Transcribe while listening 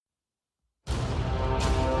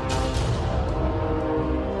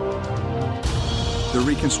The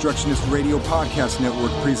Reconstructionist Radio Podcast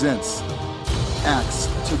Network presents Axe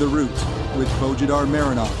to the Root with Bojidar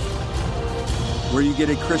Marinov, where you get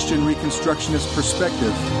a Christian Reconstructionist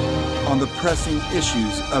perspective on the pressing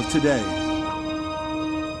issues of today.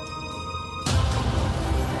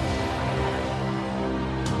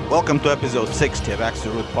 Welcome to episode 60 of Axe to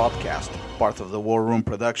the Root podcast, part of the War Room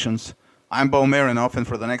Productions. I'm Bo Marinov, and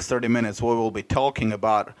for the next 30 minutes we will be talking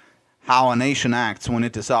about how a nation acts when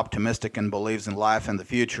it is optimistic and believes in life and the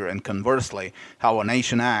future, and conversely, how a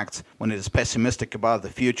nation acts when it is pessimistic about the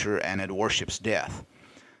future and it worships death.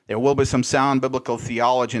 There will be some sound biblical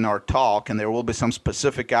theology in our talk, and there will be some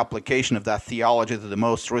specific application of that theology to the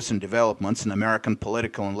most recent developments in American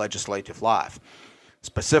political and legislative life,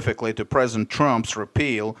 specifically to President Trump's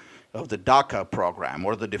repeal of the DACA Program,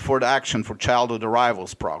 or the Deferred Action for Childhood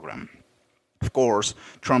Arrivals Program. Of course,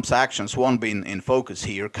 Trump's actions won't be in focus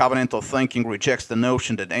here. Covenantal thinking rejects the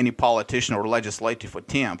notion that any politician or legislative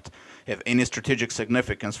attempt have any strategic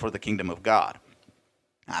significance for the kingdom of God.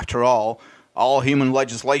 After all human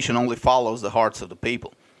legislation only follows the hearts of the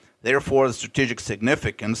people. Therefore, the strategic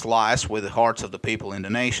significance lies with the hearts of the people in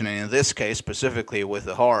the nation, and in this case, specifically with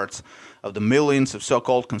the hearts of the millions of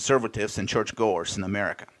so-called conservatives and church-goers in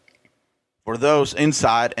America. For those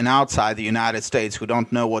inside and outside the United States who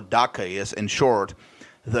don't know what DACA is, in short,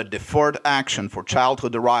 the Deferred Action for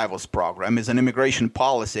Childhood Arrivals Program is an immigration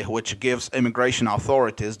policy which gives immigration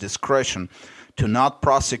authorities discretion to not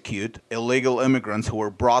prosecute illegal immigrants who were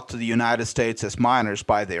brought to the United States as minors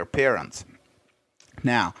by their parents.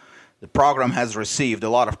 Now, the program has received a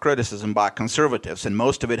lot of criticism by conservatives, and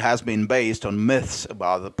most of it has been based on myths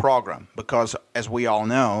about the program, because, as we all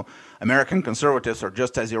know, American conservatives are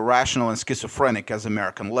just as irrational and schizophrenic as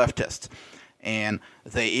American leftists, and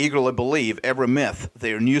they eagerly believe every myth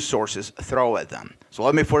their news sources throw at them. So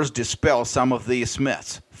let me first dispel some of these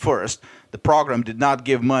myths. First, the program did not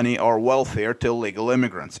give money or welfare to illegal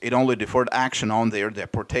immigrants. It only deferred action on their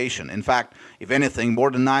deportation. In fact, if anything,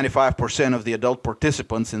 more than 95% of the adult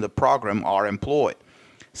participants in the program are employed.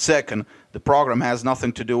 Second, the program has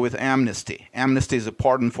nothing to do with amnesty. Amnesty is a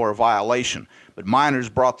pardon for a violation, but minors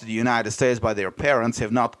brought to the United States by their parents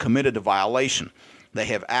have not committed a violation. They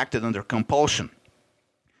have acted under compulsion.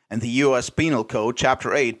 And the US Penal Code, Chapter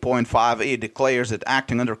 8.5e, declares that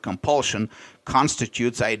acting under compulsion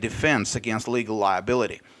constitutes a defense against legal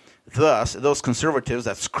liability. Thus, those conservatives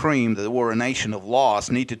that scream that we're a nation of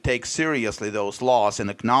laws need to take seriously those laws and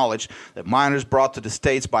acknowledge that minors brought to the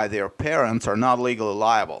States by their parents are not legally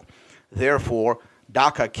liable. Therefore,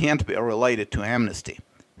 DACA can't be related to amnesty.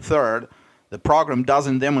 Third, the program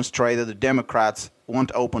doesn't demonstrate that the Democrats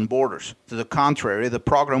want open borders. To the contrary, the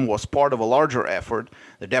program was part of a larger effort,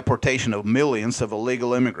 the deportation of millions of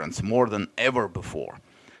illegal immigrants, more than ever before.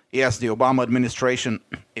 Yes, the Obama administration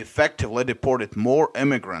effectively deported more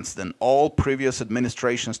immigrants than all previous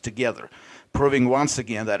administrations together, proving once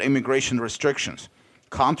again that immigration restrictions,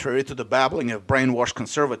 contrary to the babbling of brainwashed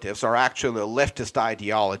conservatives, are actually a leftist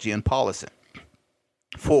ideology and policy.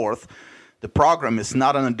 Fourth, the program is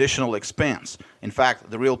not an additional expense. In fact,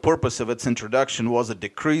 the real purpose of its introduction was a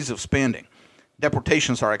decrease of spending.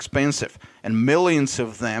 Deportations are expensive, and millions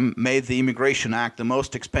of them made the Immigration Act the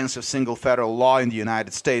most expensive single federal law in the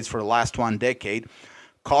United States for the last 1 decade,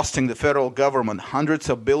 costing the federal government hundreds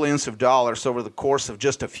of billions of dollars over the course of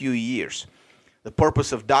just a few years. The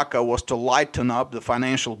purpose of DACA was to lighten up the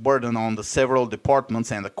financial burden on the several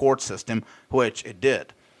departments and the court system, which it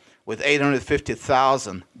did. With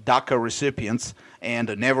 850,000 DACA recipients and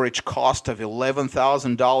an average cost of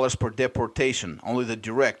 $11,000 per deportation, only the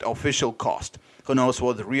direct official cost. Who knows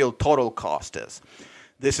what the real total cost is?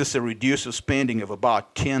 This is a reduced spending of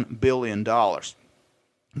about $10 billion.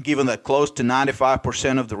 Given that close to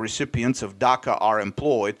 95% of the recipients of DACA are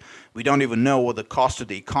employed, we don't even know what the cost to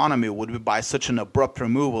the economy would be by such an abrupt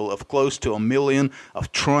removal of close to 1 million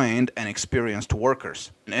of trained and experienced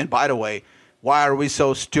workers. And by the way, why are we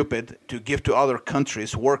so stupid to give to other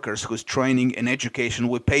countries workers whose training and education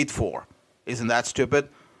we paid for? Isn't that stupid?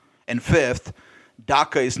 And fifth,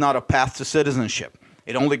 DACA is not a path to citizenship.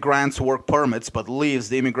 It only grants work permits but leaves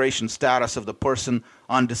the immigration status of the person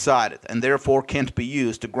undecided and therefore can't be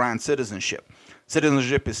used to grant citizenship.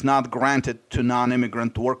 Citizenship is not granted to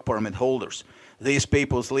non-immigrant work permit holders. These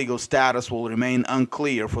people's legal status will remain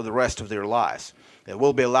unclear for the rest of their lives. They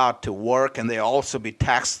will be allowed to work and they'll also be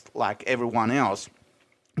taxed like everyone else,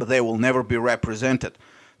 but they will never be represented.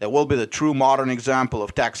 They will be the true modern example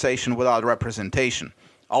of taxation without representation.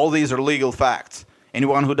 All these are legal facts.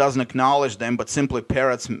 Anyone who doesn't acknowledge them but simply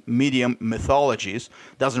parrots media mythologies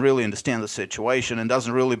doesn't really understand the situation and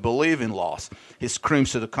doesn't really believe in laws. He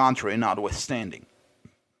screams to the contrary notwithstanding.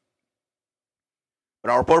 But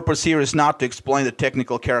our purpose here is not to explain the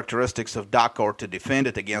technical characteristics of DACA or to defend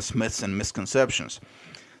it against myths and misconceptions.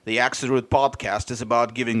 The Axe to the Root podcast is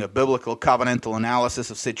about giving a biblical covenantal analysis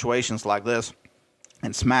of situations like this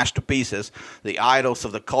and smash to pieces the idols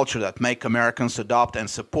of the culture that make Americans adopt and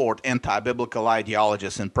support anti-biblical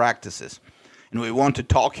ideologies and practices. And we want to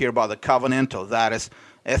talk here about the covenantal, that is,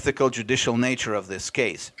 ethical judicial nature of this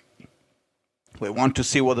case. We want to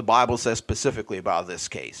see what the Bible says specifically about this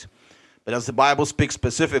case. But does the Bible speak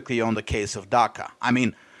specifically on the case of DACA?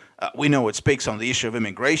 We know it speaks on the issue of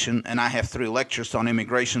immigration, and I have 3 lectures on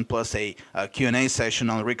immigration plus a Q&A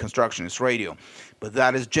session on Reconstructionist Radio. But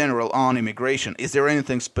that is general on immigration. Is there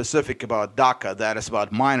anything specific about DACA that is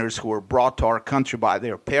about minors who were brought to our country by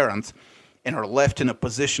their parents and are left in a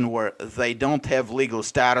position where they don't have legal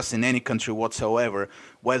status in any country whatsoever,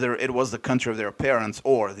 whether it was the country of their parents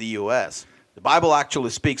or the U.S.? The Bible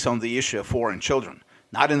actually speaks on the issue of foreign children.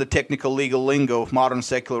 Not in the technical legal lingo of modern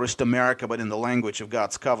secularist America, but in the language of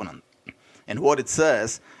God's covenant. And what it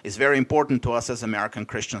says is very important to us as American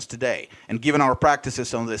Christians today. And given our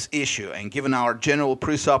practices on this issue, and given our general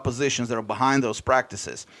presuppositions that are behind those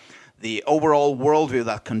practices, the overall worldview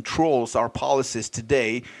that controls our policies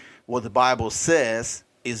today, what the Bible says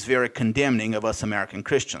is very condemning of us American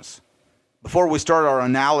Christians. Before we start our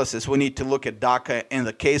analysis, we need to look at DACA and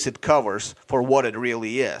the case it covers for what it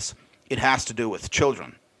really is. It has to do with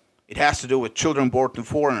children. It has to do with children born to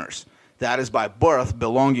foreigners, that is by birth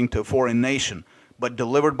belonging to a foreign nation, but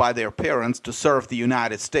delivered by their parents to serve the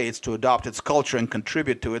United States, to adopt its culture and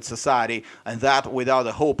contribute to its society, and that without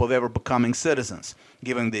the hope of ever becoming citizens,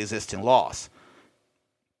 given the existing laws.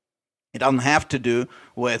 It doesn't have to do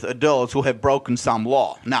with adults who have broken some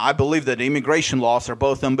law. Now, I believe that immigration laws are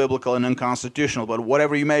both unbiblical and unconstitutional, but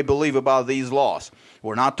whatever you may believe about these laws,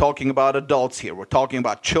 we're not talking about adults here. We're talking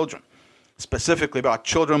about children. Specifically about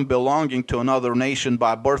children belonging to another nation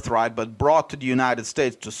by birthright but brought to the United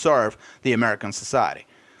States to serve the American society.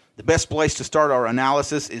 The best place to start our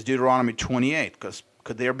analysis is Deuteronomy 28, because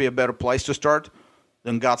could there be a better place to start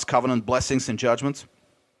than God's covenant blessings and judgments?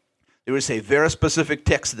 There is a very specific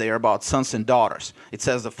text there about sons and daughters. It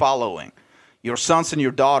says the following: "Your sons and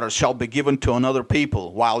your daughters shall be given to another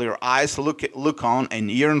people, while your eyes look on and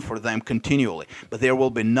yearn for them continually. But there will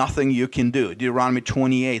be nothing you can do." Deuteronomy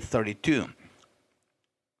 28:32.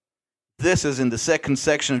 This is in the second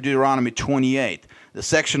section of Deuteronomy 28, the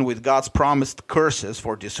section with God's promised curses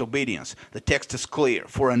for disobedience. The text is clear.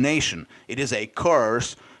 For a nation, it is a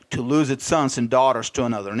curse to lose its sons and daughters to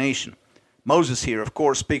another nation. Moses here, of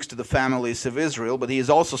course, speaks to the families of Israel, but he is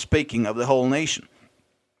also speaking of the whole nation.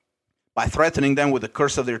 By threatening them with the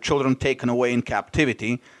curse of their children taken away in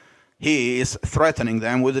captivity, he is threatening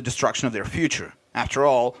them with the destruction of their future. After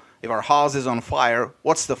all, if our house is on fire,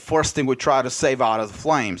 what's the first thing we try to save out of the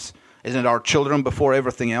flames? Isn't it our children before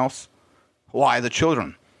everything else? Why the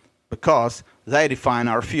children? Because they define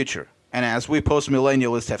our future. And as we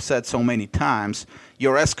postmillennialists have said so many times,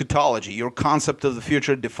 your eschatology, your concept of the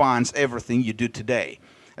future, defines everything you do today.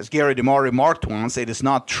 As Gary DeMar remarked once, it is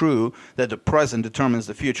not true that the present determines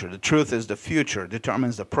the future. The truth is the future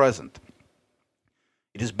determines the present.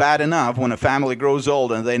 It is bad enough when a family grows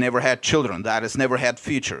old and they never had children, that is, never had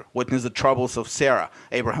future. Witness the troubles of Sarah,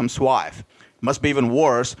 Abraham's wife. It must be even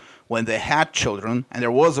worse when they had children and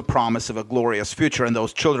there was a promise of a glorious future and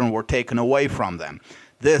those children were taken away from them.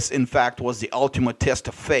 This, in fact, was the ultimate test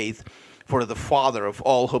of faith for the father of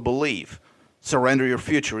all who believe. Surrender your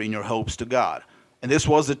future in your hopes to God. And this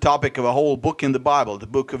was the topic of a whole book in the Bible, the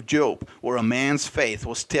book of Job, where a man's faith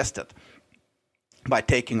was tested by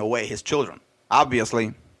taking away his children.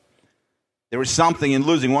 Obviously, there is something in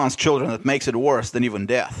losing one's children that makes it worse than even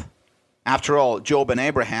death. After all, Job and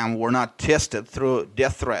Abraham were not tested through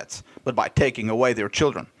death threats, but by taking away their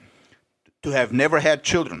children. To have never had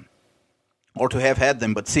children, or to have had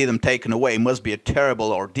them but see them taken away, must be a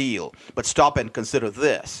terrible ordeal. But stop and consider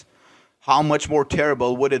this. How much more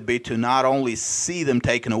terrible would it be to not only see them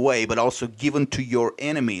taken away, but also given to your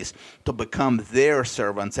enemies to become their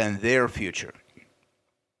servants and their future?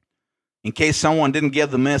 In case someone didn't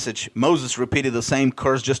get the message, Moses repeated the same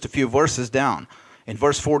curse just a few verses down. In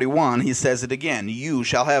verse 41, he says it again: "You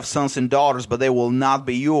shall have sons and daughters, but they will not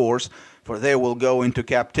be yours, for they will go into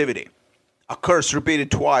captivity." A curse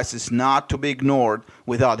repeated twice is not to be ignored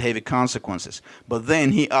without heavy consequences. But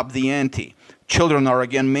then he upped the ante. Children are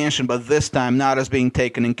again mentioned, but this time not as being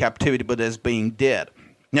taken in captivity, but as being dead.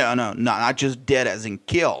 No, not just dead as in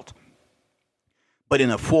killed, but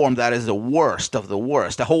in a form that is the worst of the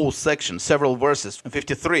worst. A whole section, several verses,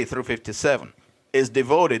 53 through 57, is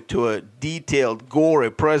devoted to a detailed,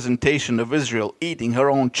 gory presentation of Israel eating her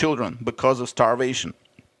own children because of starvation.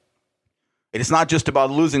 It is not just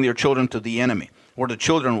about losing their children to the enemy, where the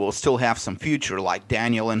children will still have some future, like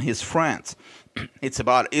Daniel and his friends. It's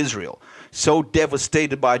about Israel, so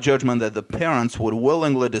devastated by judgment that the parents would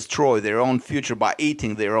willingly destroy their own future by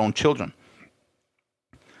eating their own children.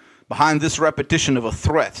 Behind this repetition of a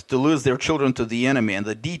threat to lose their children to the enemy and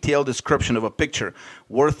the detailed description of a picture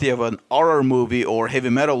worthy of an horror movie or heavy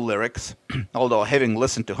metal lyrics, although having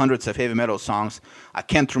listened to hundreds of heavy metal songs, I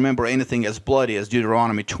can't remember anything as bloody as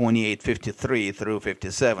Deuteronomy 28:53 through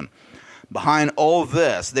 57. Behind all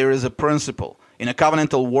this, there is a principle. In a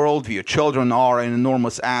covenantal worldview, children are an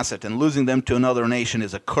enormous asset, and losing them to another nation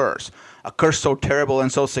is a curse so terrible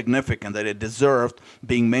and so significant that it deserved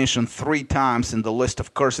being mentioned 3 times in the list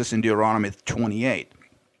of curses in Deuteronomy 28.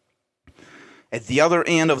 At the other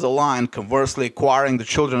end of the line, conversely, acquiring the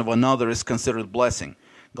children of another is considered blessing.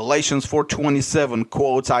 Galatians 4:27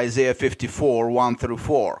 quotes Isaiah 54:1 through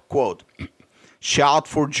 4. Quote, "Shout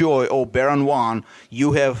for joy, O barren one,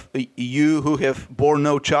 you who have borne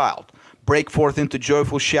no child. Break forth into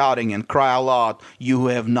joyful shouting and cry aloud, you who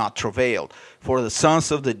have not travailed. For the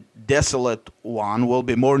sons of the desolate one will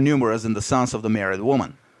be more numerous than the sons of the married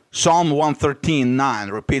woman." Psalm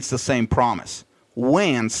 113:9 repeats the same promise.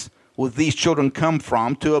 Whence would these children come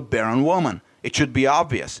from to a barren woman? It should be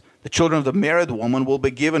obvious. The children of the married woman will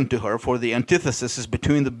be given to her, for the antithesis is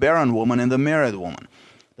between the barren woman and the married woman.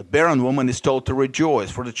 The barren woman is told to rejoice,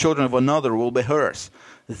 for the children of another will be hers.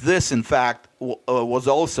 This, in fact, was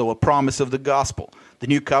also a promise of the gospel. The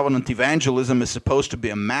New Covenant evangelism is supposed to be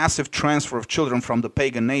a massive transfer of children from the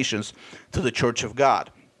pagan nations to the Church of God.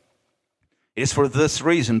 It is for this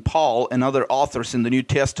reason Paul and other authors in the New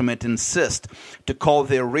Testament insist to call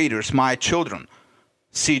their readers my children.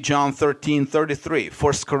 See John 13:33,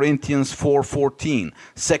 1 Corinthians 4:14,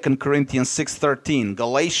 2 Corinthians 6:13,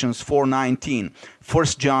 Galatians 4:19,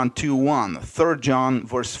 1 John 2:1, 3 John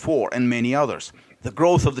verse 4, and many others. The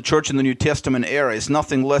growth of the church in the New Testament era is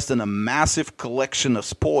nothing less than a massive collection of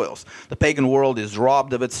spoils. The pagan world is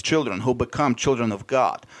robbed of its children, who become children of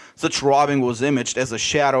God. Such robbing was imaged as a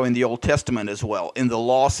shadow in the Old Testament as well, in the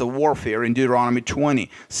laws of warfare in Deuteronomy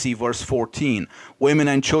 20, see verse 14. Women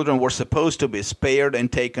and children were supposed to be spared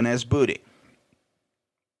and taken as booty.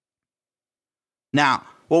 Now,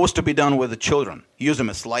 what was to be done with the children? Use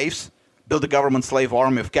them as slaves? Build a government slave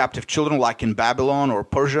army of captive children like in Babylon or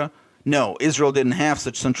Persia? No, Israel didn't have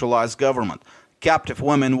such centralized government. Captive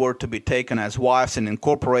women were to be taken as wives and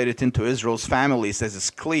incorporated into Israel's families, as is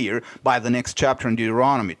clear by the next chapter in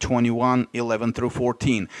Deuteronomy 21:11 through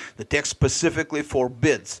 14. The text specifically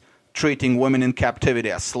forbids treating women in captivity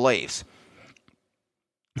as slaves.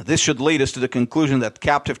 This should lead us to the conclusion that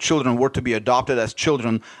captive children were to be adopted as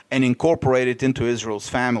children and incorporated into Israel's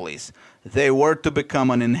families. They were to become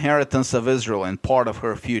an inheritance of Israel and part of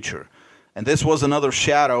her future. And this was another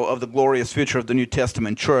shadow of the glorious future of the New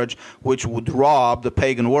Testament church, which would rob the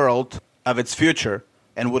pagan world of its future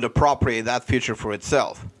and would appropriate that future for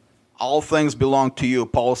itself. All things belong to you,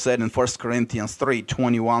 Paul said in 1 Corinthians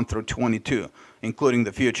 3:21 through 22, including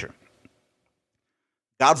the future.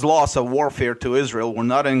 God's laws of warfare to Israel were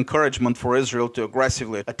not an encouragement for Israel to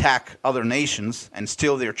aggressively attack other nations and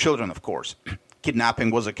steal their children, of course. Kidnapping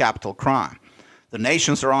was a capital crime. The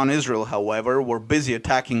nations around Israel, however, were busy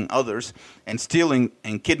attacking others and stealing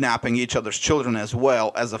and kidnapping each other's children as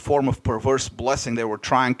well, as a form of perverse blessing they were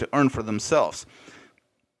trying to earn for themselves.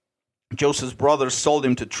 Joseph's brothers sold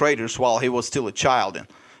him to traders while he was still a child.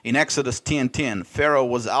 In Exodus 10:10, Pharaoh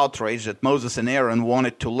was outraged that Moses and Aaron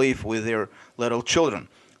wanted to live with their little children.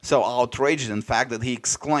 So outraged, in fact, that he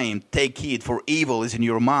exclaimed, "Take heed, for evil is in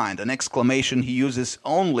your mind," an exclamation he uses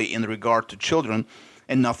only in regard to children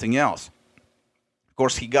and nothing else. Of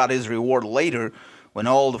course, he got his reward later when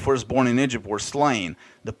all the firstborn in Egypt were slain.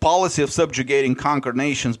 The policy of subjugating conquered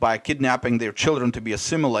nations by kidnapping their children to be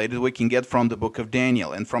assimilated we can get from the book of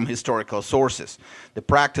Daniel and from historical sources. The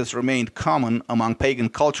practice remained common among pagan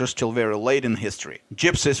cultures till very late in history.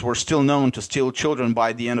 Gypsies were still known to steal children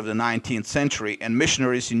by the end of the 19th century, and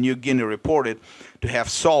missionaries in New Guinea reported to have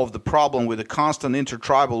solved the problem with the constant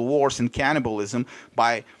intertribal wars and cannibalism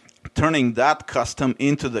by turning that custom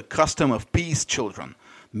into the custom of peace children.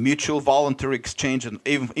 Mutual voluntary exchange of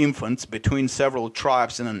infants between several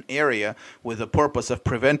tribes in an area with the purpose of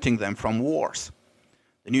preventing them from wars.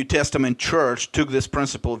 The New Testament church took this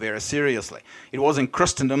principle very seriously. It was in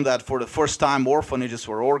Christendom that for the first time orphanages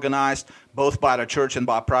were organized, both by the church and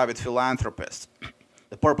by private philanthropists.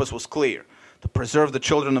 The purpose was clear: to preserve the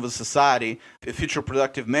children of a society, the future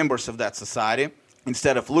productive members of that society,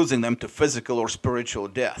 instead of losing them to physical or spiritual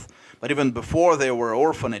death. But even before there were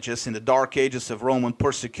orphanages, in the dark ages of Roman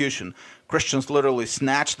persecution, Christians literally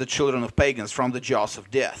snatched the children of pagans from the jaws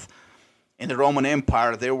of death. In the Roman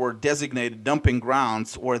Empire, there were designated dumping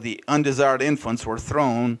grounds where the undesired infants were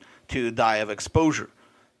thrown to die of exposure.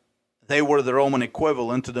 They were the Roman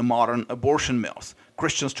equivalent to the modern abortion mills.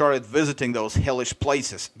 Christians started visiting those hellish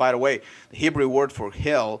places. By the way, the Hebrew word for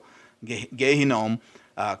hell, Gehinnom,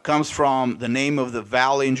 comes from the name of the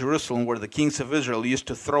valley in Jerusalem where the kings of Israel used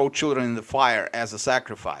to throw children in the fire as a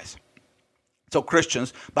sacrifice. So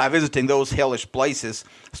Christians, by visiting those hellish places,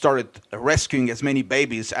 started rescuing as many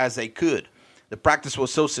babies as they could. The practice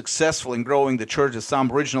was so successful in growing the church that some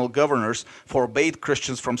regional governors forbade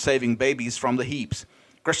Christians from saving babies from the heaps.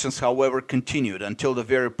 Christians, however, continued until the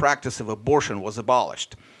very practice of abortion was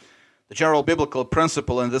abolished. The general biblical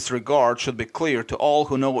principle in this regard should be clear to all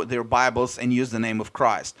who know their Bibles and use the name of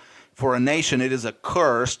Christ. For a nation, it is a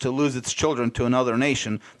curse to lose its children to another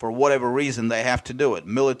nation for whatever reason they have to do it,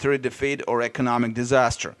 military defeat or economic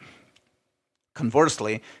disaster.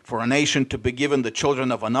 Conversely, for a nation to be given the children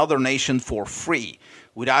of another nation for free,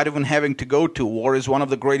 without even having to go to war, is one of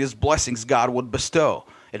the greatest blessings God would bestow.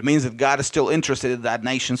 It means that God is still interested in that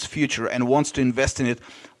nation's future and wants to invest in it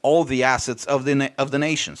all the assets of the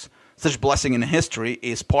nations. Such blessing in history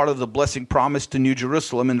is part of the blessing promised to New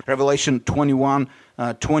Jerusalem in Revelation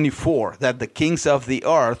 21:24, that the kings of the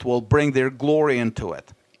earth will bring their glory into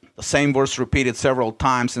it. The same verse, repeated several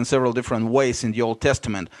times in several different ways in the Old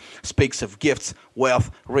Testament, speaks of gifts, wealth,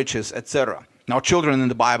 riches, etc. Now, children in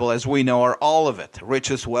the Bible, as we know, are all of it: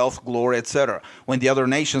 riches, wealth, glory, etc. When the other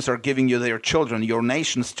nations are giving you their children, your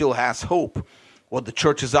nation still has hope. What the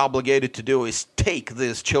church is obligated to do is take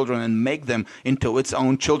these children and make them into its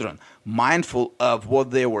own children, mindful of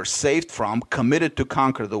what they were saved from, committed to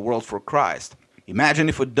conquer the world for Christ. Imagine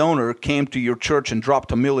if a donor came to your church and dropped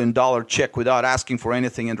 $1 million check without asking for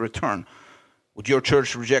anything in return. Would your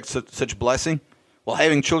church reject such blessing? Well,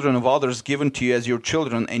 having children of others given to you as your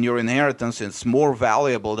children and your inheritance is more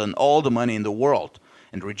valuable than all the money in the world.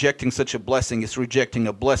 And rejecting such a blessing is rejecting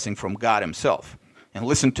a blessing from God Himself. And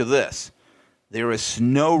listen to this. There is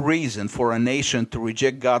no reason for a nation to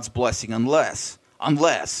reject God's blessing unless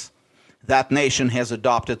that nation has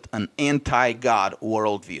adopted an anti-God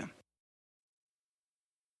worldview.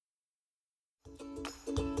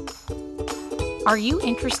 Are you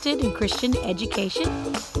interested in Christian education?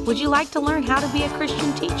 Would you like to learn how to be a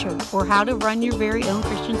Christian teacher or how to run your very own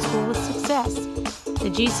Christian school with success? The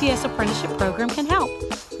GCS Apprenticeship Program can help.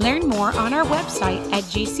 Learn more on our website at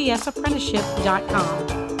gcsapprenticeship.com.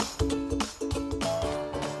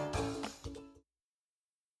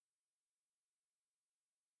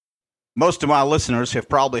 Most of my listeners have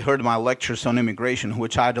probably heard my lectures on immigration,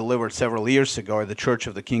 which I delivered several years ago at the Church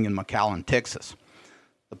of the King in McAllen, Texas.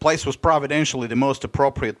 The place was providentially the most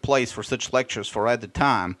appropriate place for such lectures, for at the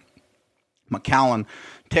time, McAllen,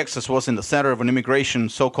 Texas was in the center of an immigration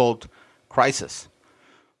so-called crisis.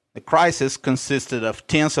 The crisis consisted of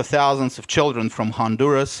tens of thousands of children from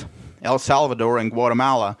Honduras, El Salvador, and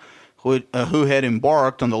Guatemala who had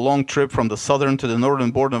embarked on the long trip from the southern to the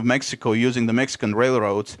northern border of Mexico using the Mexican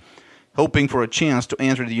railroads, hoping for a chance to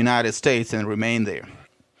enter the United States and remain there.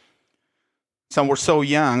 Some were so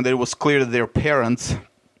young that it was clear that their parents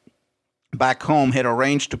back home had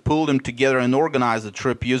arranged to pull them together and organize the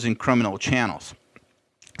trip using criminal channels.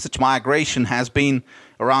 Such migration has been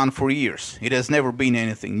around for years. It has never been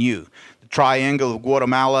anything new. The triangle of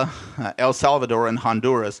Guatemala, El Salvador, and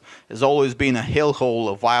Honduras has always been a hellhole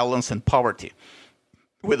of violence and poverty,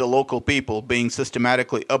 with the local people being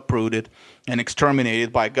systematically uprooted and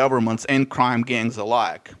exterminated by governments and crime gangs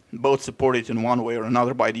alike, both supported in one way or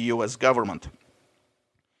another by the U.S. government.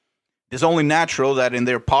 It is only natural that in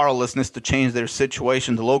their powerlessness to change their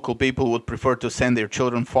situation, the local people would prefer to send their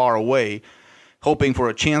children far away, hoping for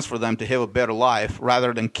a chance for them to have a better life,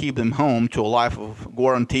 rather than keep them home to a life of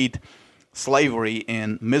guaranteed slavery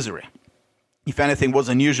and misery. If anything was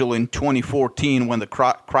unusual in 2014 when the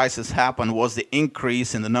crisis happened was the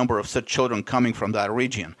increase in the number of such children coming from that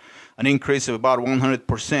region, an increase of about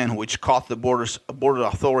 100%, which caught the border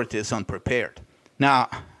authorities unprepared. Now,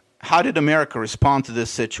 how did America respond to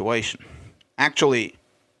this situation? Actually,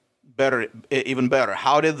 even better,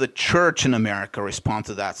 how did the church in America respond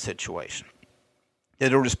to that situation?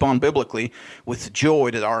 Did it respond biblically with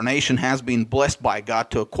joy that our nation has been blessed by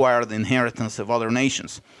God to acquire the inheritance of other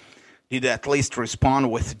nations? Did at least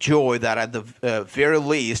respond with joy that at the very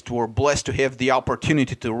least we're blessed to have the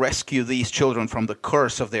opportunity to rescue these children from the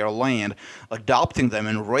curse of their land, adopting them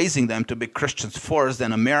and raising them to be Christians first,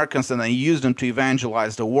 then Americans, and then use them to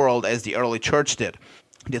evangelize the world as the early church did?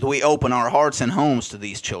 Did we open our hearts and homes to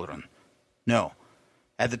these children? No.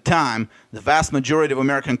 At the time, the vast majority of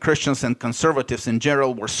American Christians and conservatives in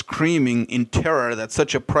general were screaming in terror that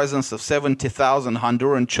such a presence of 70,000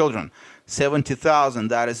 Honduran children, 70,000,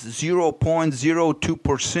 that is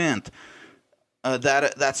 0.02%,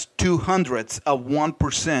 that's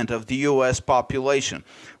 0.02% of the U.S. population,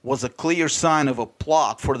 was a clear sign of a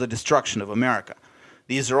plot for the destruction of America.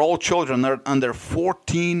 These are all children under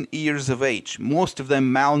 14 years of age, most of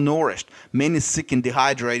them malnourished, many sick and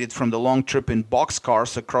dehydrated from the long trip in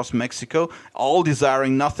boxcars across Mexico, all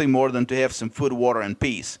desiring nothing more than to have some food, water, and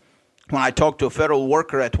peace. When I talked to a federal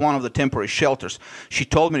worker at one of the temporary shelters, she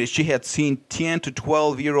told me that she had seen 10 to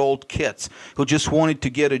 12-year-old kids who just wanted to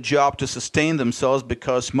get a job to sustain themselves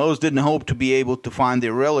because most didn't hope to be able to find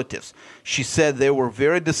their relatives. She said they were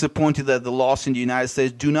very disappointed that the laws in the United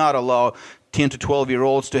States do not allow 10 to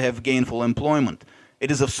 12-year-olds to have gainful employment.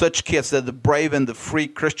 It is of such kids that the brave and the free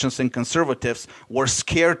Christians and conservatives were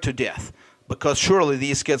scared to death, because surely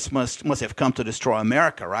these kids must have come to destroy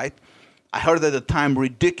America, right? I heard at the time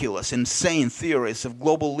ridiculous, insane theories of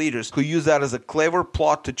global leaders who use that as a clever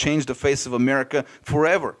plot to change the face of America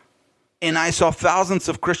forever. And I saw thousands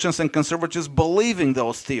of Christians and conservatives believing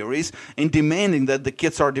those theories and demanding that the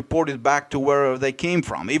kids are deported back to wherever they came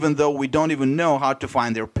from, even though we don't even know how to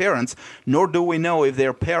find their parents, nor do we know if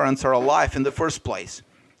their parents are alive in the first place.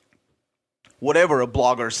 Whatever a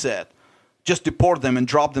blogger said, just deport them and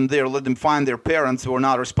drop them there, let them find their parents who are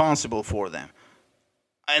not responsible for them.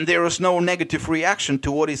 And there was no negative reaction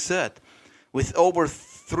to what he said. With over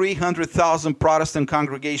 300,000 Protestant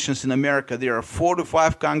congregations in America, there are 4 to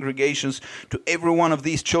 5 congregations to every one of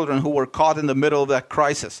these children who were caught in the middle of that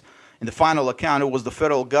crisis. In the final account, it was the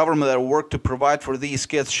federal government that worked to provide for these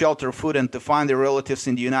kids shelter, food, and to find their relatives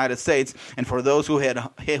in the United States, and for those who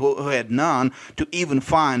had none, to even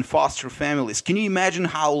find foster families. Can you imagine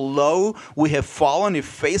how low we have fallen if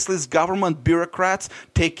faceless government bureaucrats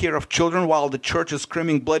take care of children while the church is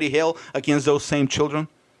screaming bloody hell against those same children?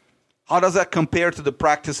 How does that compare to the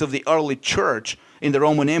practice of the early church in the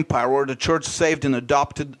Roman Empire, where the church saved and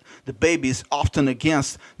adopted the babies, often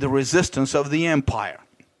against the resistance of the empire?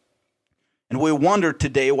 And we wonder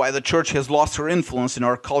today why the church has lost her influence in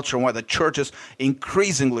our culture, and why the church is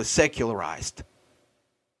increasingly secularized.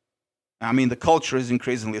 I mean, the culture is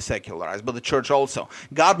increasingly secularized, but the church also.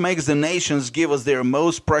 God makes the nations give us their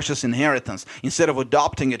most precious inheritance. Instead of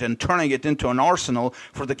adopting it and turning it into an arsenal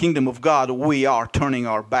for the kingdom of God, we are turning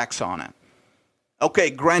our backs on it.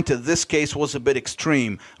 Okay, granted, this case was a bit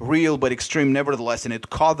extreme, real but extreme nevertheless, and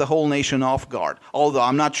it caught the whole nation off guard, although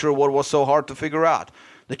I'm not sure what was so hard to figure out.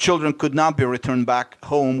 The children could not be returned back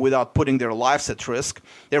home without putting their lives at risk.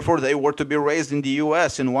 Therefore, they were to be raised in the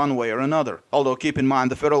U.S. in one way or another. Although, keep in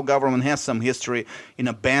mind, the federal government has some history in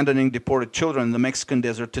abandoning deported children in the Mexican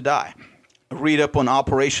desert to die. Read up on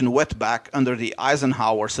Operation Wetback under the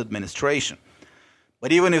Eisenhower's administration.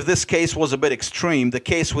 But even if this case was a bit extreme, the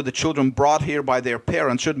case with the children brought here by their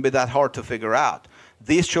parents shouldn't be that hard to figure out.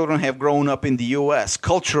 These children have grown up in the U.S.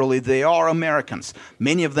 Culturally, they are Americans.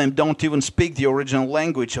 Many of them don't even speak the original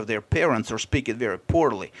language of their parents or speak it very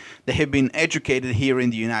poorly. They have been educated here in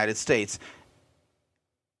the United States.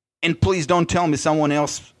 And please don't tell me someone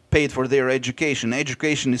else paid for their education.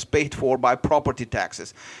 Education is paid for by property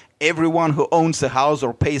taxes. Everyone who owns a house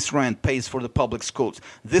or pays rent pays for the public schools.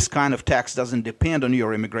 This kind of tax doesn't depend on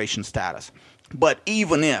your immigration status. But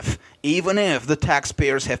even if the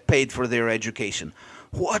taxpayers have paid for their education,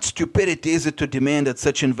 what stupidity is it to demand that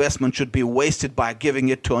such investment should be wasted by giving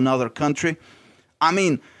it to another country? I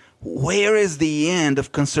mean, where is the end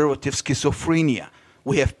of conservative schizophrenia?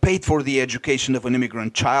 We have paid for the education of an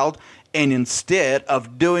immigrant child, and instead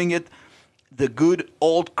of doing it the good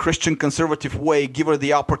old Christian conservative way, give her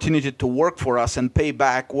the opportunity to work for us and pay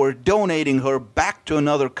back, we're donating her back to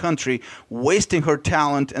another country, wasting her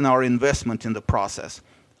talent and our investment in the process.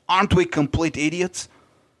 Aren't we complete idiots?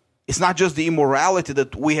 It's not just the immorality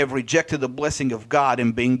that we have rejected the blessing of God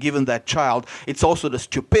in being given that child, it's also the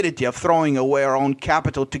stupidity of throwing away our own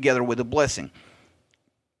capital together with the blessing.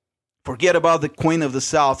 Forget about the Queen of the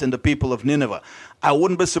South and the people of Nineveh. I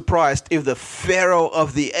wouldn't be surprised if the Pharaoh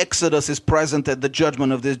of the Exodus is present at the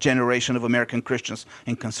judgment of this generation of American Christians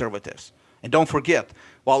and conservatives. And don't forget,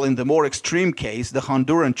 while in the more extreme case, the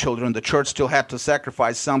Honduran children, the church still had to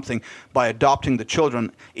sacrifice something by adopting the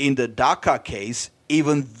children. In the DACA case,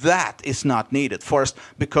 even that is not needed. First,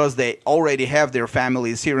 because they already have their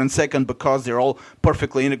families here, and second, because they're all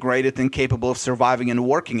perfectly integrated and capable of surviving and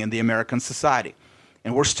working in the American society.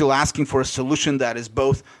 And we're still asking for a solution that is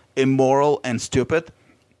both immoral and stupid.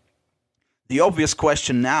 The obvious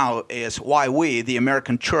question now is why we, the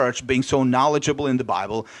American church, being so knowledgeable in the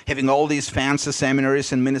Bible, having all these fancy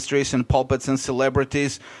seminaries and ministries and pulpits and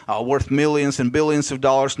celebrities worth millions and billions of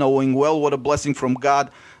dollars, knowing well what a blessing from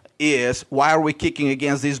God is, why are we kicking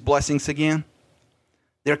against these blessings again?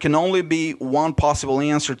 There can only be one possible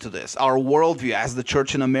answer to this. Our worldview as the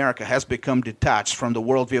church in America has become detached from the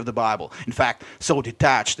worldview of the Bible. In fact, so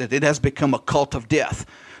detached that it has become a cult of death.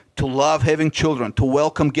 To love having children, to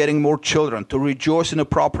welcome getting more children, to rejoice in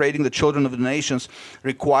appropriating the children of the nations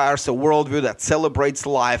requires a worldview that celebrates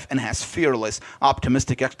life and has fearless,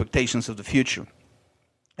 optimistic expectations of the future.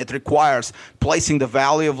 It requires placing the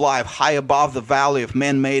value of life high above the value of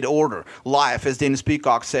man-made order. Life, as Dennis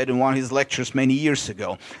Peacock said in one of his lectures many years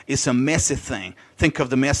ago, is a messy thing. Think of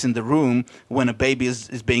the mess in the room when a baby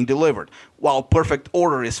is being delivered, while perfect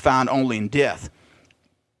order is found only in death.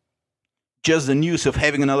 Just the news of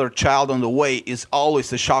having another child on the way is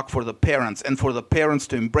always a shock for the parents, and for the parents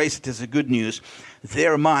to embrace it as a good news,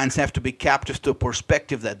 their minds have to be captive to a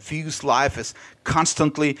perspective that views life as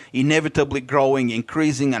constantly, inevitably growing,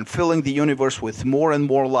 increasing, and filling the universe with more and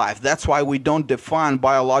more life. That's why we don't define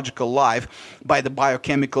biological life by the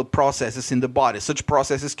biochemical processes in the body. Such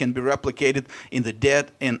processes can be replicated in the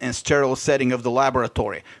dead and sterile setting of the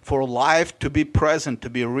laboratory. For life to be present, to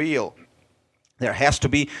be real, there has to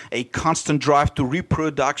be a constant drive to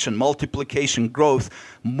reproduction, multiplication, growth,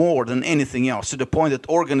 more than anything else, to the point that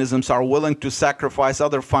organisms are willing to sacrifice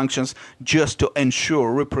other functions just to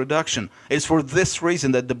ensure reproduction. It's for this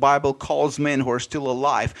reason that the Bible calls men who are still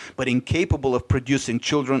alive but incapable of producing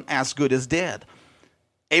children as good as dead.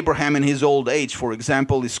 Abraham in his old age, for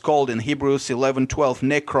example, is called in Hebrews 11:12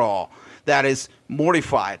 nekro, that is,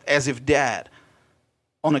 mortified, as if dead,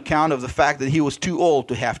 on account of the fact that he was too old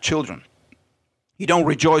to have children. You don't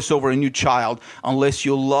rejoice over a new child unless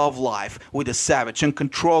you love life with a savage,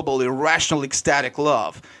 uncontrollable, irrational, ecstatic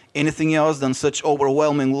love. Anything else than such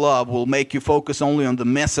overwhelming love will make you focus only on the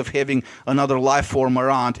mess of having another life form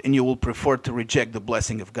around, and you will prefer to reject the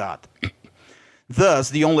blessing of God.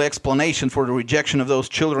 Thus, the only explanation for the rejection of those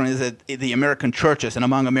children is that in the American churches and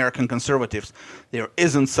among American conservatives, there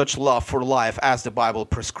isn't such love for life as the Bible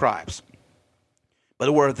prescribes.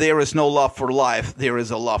 But where there is no love for life, there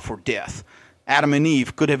is a love for death. Adam and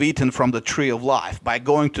Eve could have eaten from the tree of life. By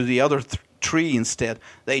going to the other tree instead,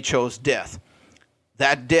 they chose death.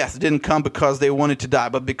 That death didn't come because they wanted to die,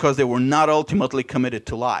 but because they were not ultimately committed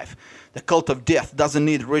to life. The cult of death doesn't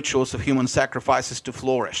need rituals of human sacrifices to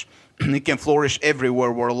flourish. It can flourish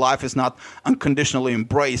everywhere where life is not unconditionally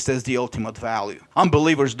embraced as the ultimate value.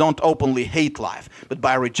 Unbelievers don't openly hate life, but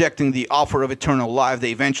by rejecting the offer of eternal life,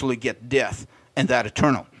 they eventually get death, and that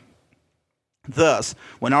eternal. Thus,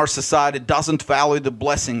 when our society doesn't value the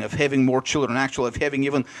blessing of having more children, actually of having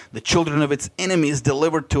even the children of its enemies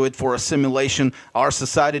delivered to it for assimilation, our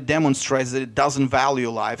society demonstrates that it doesn't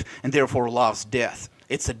value life and therefore loves death.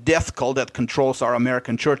 It's a death cult that controls our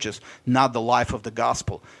American churches, not the life of the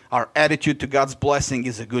gospel. Our attitude to God's blessing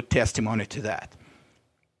is a good testimony to that.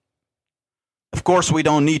 Of course, we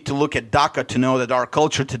don't need to look at DACA to know that our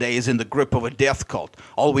culture today is in the grip of a death cult.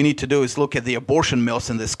 All we need to do is look at the abortion mills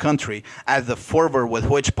in this country, at the fervor with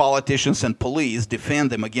which politicians and police defend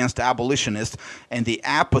them against abolitionists, and the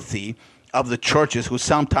apathy of the churches who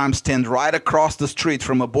sometimes stand right across the street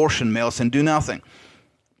from abortion mills and do nothing.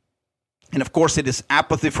 And of course, it is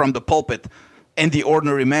apathy from the pulpit and the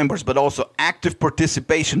ordinary members, but also active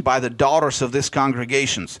participation by the daughters of these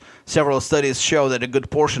congregations. Several studies show that a good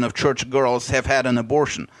portion of church girls have had an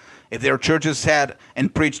abortion. If their churches had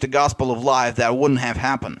and preached the gospel of life, that wouldn't have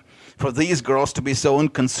happened. For these girls to be so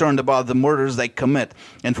unconcerned about the murders they commit,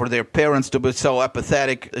 and for their parents to be so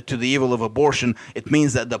apathetic to the evil of abortion, it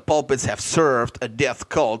means that the pulpits have served a death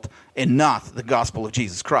cult and not the gospel of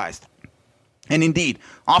Jesus Christ. And indeed,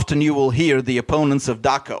 often you will hear the opponents of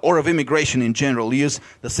DACA or of immigration in general use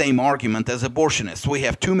the same argument as abortionists. We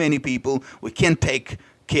have too many people, we can't take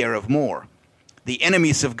care of more. The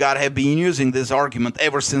enemies of God have been using this argument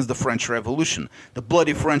ever since the French Revolution. The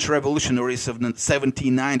bloody French revolutionaries of the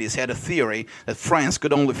 1790s had a theory that France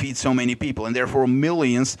could only feed so many people, and therefore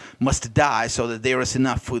millions must die so that there is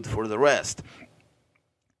enough food for the rest.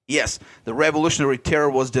 Yes, the revolutionary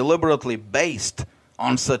terror was deliberately based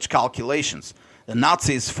on such calculations. The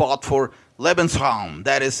Nazis fought for Lebensraum,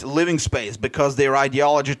 that is, living space, because their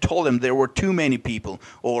ideology told them there were too many people,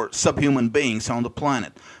 or subhuman beings, on the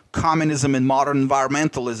planet. Communism and modern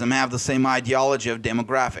environmentalism have the same ideology of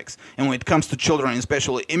demographics. And when it comes to children,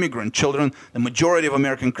 especially immigrant children, the majority of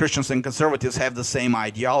American Christians and conservatives have the same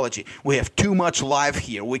ideology. We have too much life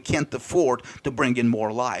here. We can't afford to bring in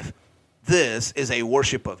more life. This is a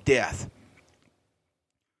worship of death.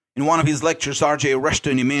 In one of his lectures, R.J.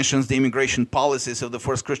 Rushton mentions the immigration policies of the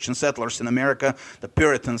first Christian settlers in America, the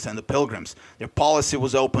Puritans and the Pilgrims. Their policy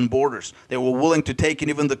was open borders. They were willing to take in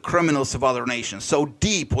even the criminals of other nations. So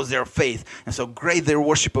deep was their faith and so great their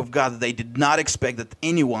worship of God that they did not expect that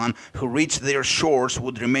anyone who reached their shores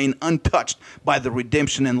would remain untouched by the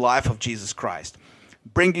redemption and life of Jesus Christ.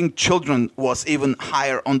 Bringing children was even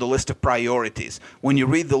higher on the list of priorities. When you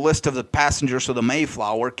read the list of the passengers of the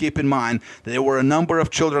Mayflower, keep in mind that there were a number of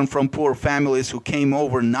children from poor families who came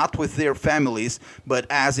over not with their families, but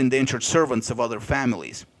as indentured servants of other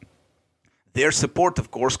families. Their support,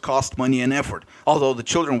 of course, cost money and effort, although the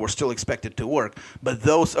children were still expected to work. But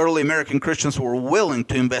those early American Christians were willing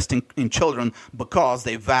to invest in children because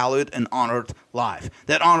they valued and honored life.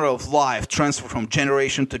 That honor of life, transferred from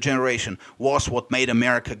generation to generation, was what made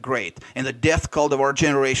America great. And the death cult of our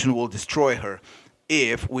generation will destroy her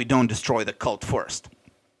if we don't destroy the cult first.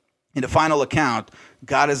 In the final account,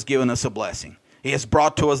 God has given us a blessing. He has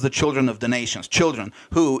brought to us the children of the nations, children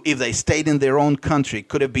who, if they stayed in their own country,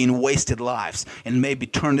 could have been wasted lives and maybe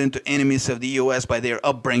turned into enemies of the U.S. by their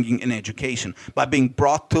upbringing and education. By being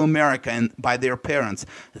brought to America and by their parents,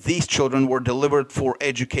 these children were delivered for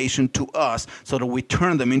education to us so that we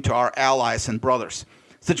turn them into our allies and brothers.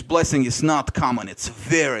 Such blessing is not common, it's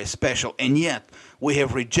very special, and yet we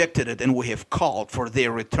have rejected it and we have called for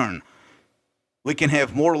their return. We can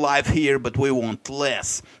have more life here, but we want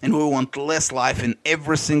less. And we want less life in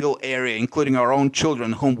every single area, including our own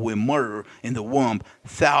children whom we murder in the womb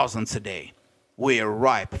thousands a day. We are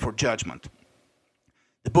ripe for judgment.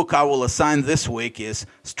 The book I will assign this week is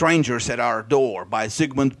Strangers at Our Door by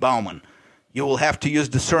Zygmunt Bauman. You will have to use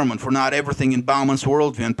discernment, for not everything in Bauman's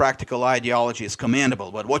worldview and practical ideology is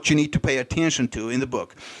commendable. But what you need to pay attention to in the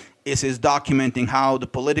book is his documenting how the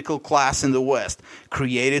political class in the West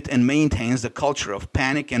created and maintains the culture of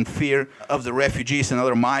panic and fear of the refugees and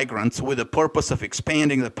other migrants with the purpose of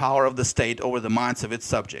expanding the power of the state over the minds of its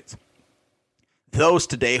subjects. Those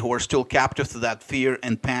today who are still captive to that fear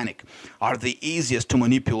and panic are the easiest to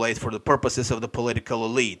manipulate for the purposes of the political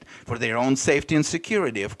elite, for their own safety and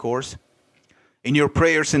security, of course. In your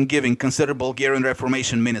prayers and giving, consider Bulgarian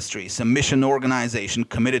Reformation Ministries, a mission organization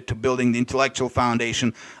committed to building the intellectual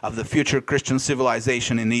foundation of the future Christian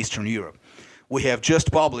civilization in Eastern Europe. We have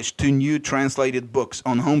just published 2 new translated books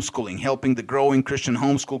on homeschooling, helping the growing Christian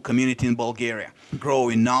homeschool community in Bulgaria grow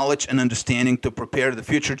in knowledge and understanding to prepare the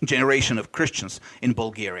future generation of Christians in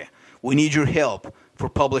Bulgaria. We need your help for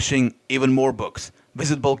publishing even more books.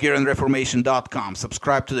 Visit BulgarianReformation.com,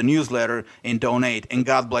 subscribe to the newsletter, and donate, and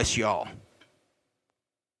God bless you all.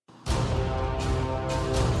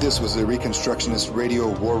 This was a Reconstructionist Radio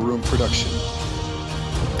War Room production.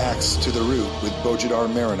 Axe to the Root with Bojidar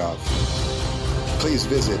Marinov. Please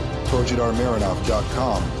visit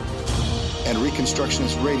BojidarMarinov.com and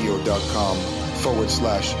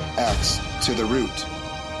ReconstructionistRadio.com/Axe to the Root.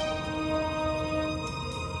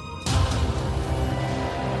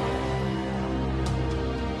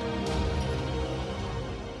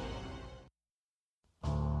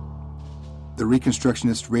 The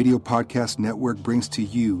Reconstructionist Radio Podcast Network brings to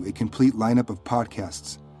you a complete lineup of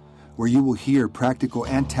podcasts where you will hear practical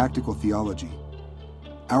and tactical theology.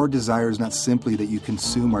 Our desire is not simply that you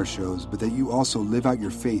consume our shows, but that you also live out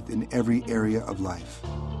your faith in every area of life.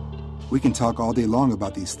 We can talk all day long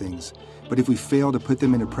about these things, but if we fail to put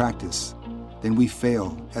them into practice, then we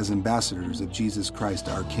fail as ambassadors of Jesus Christ,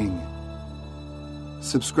 our King.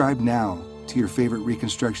 Subscribe now to your favorite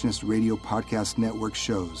Reconstructionist Radio Podcast Network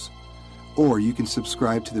shows. Or you can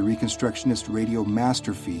subscribe to the Reconstructionist Radio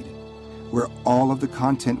Master Feed, where all of the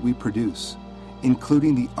content we produce,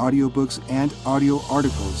 including the audiobooks and audio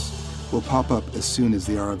articles, will pop up as soon as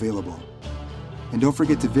they are available. And don't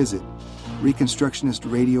forget to visit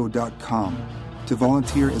ReconstructionistRadio.com to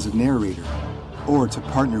volunteer as a narrator or to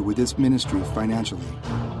partner with this ministry financially.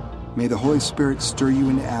 May the Holy Spirit stir you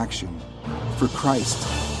into action for Christ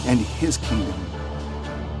and His kingdom.